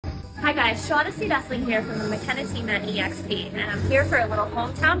Hi guys, Shaughnessy Dusling here from the McKenna team at EXP, and I'm here for a little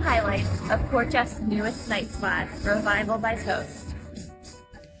hometown highlight of Port Jeff's newest night spot, Revival by Toast.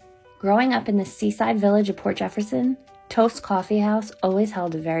 Growing up in the seaside village of Port Jefferson, Toast Coffee House always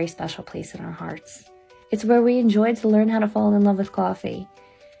held a very special place in our hearts. It's where we enjoyed to learn how to fall in love with coffee,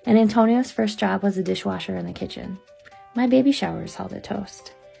 and Antonio's first job was a dishwasher in the kitchen. My baby shower was held at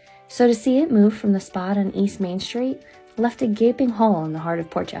Toast. So to see it move from the spot on East Main Street left a gaping hole in the heart of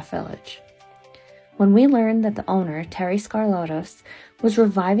Port Jeff Village. When we learned that the owner, Terry Scarlotos, was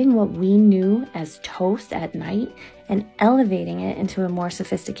reviving what we knew as Toast at night and elevating it into a more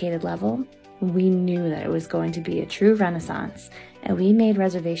sophisticated level, we knew that it was going to be a true renaissance, and we made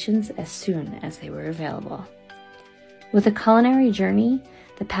reservations as soon as they were available. With a culinary journey,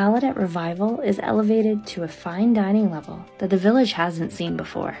 the palate at Revival is elevated to a fine dining level that the village hasn't seen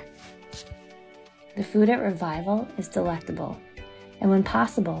before. The food at Revival is delectable, and when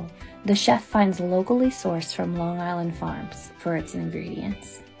possible, the chef finds locally sourced from Long Island farms for its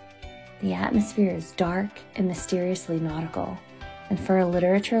ingredients. The atmosphere is dark and mysteriously nautical, and for a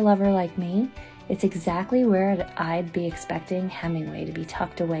literature lover like me, it's exactly where I'd be expecting Hemingway to be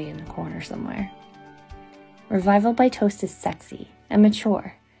tucked away in a corner somewhere. Revival by Toast is sexy and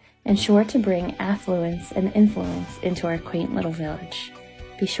mature, and sure to bring affluence and influence into our quaint little village.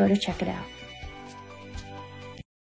 Be sure to check it out.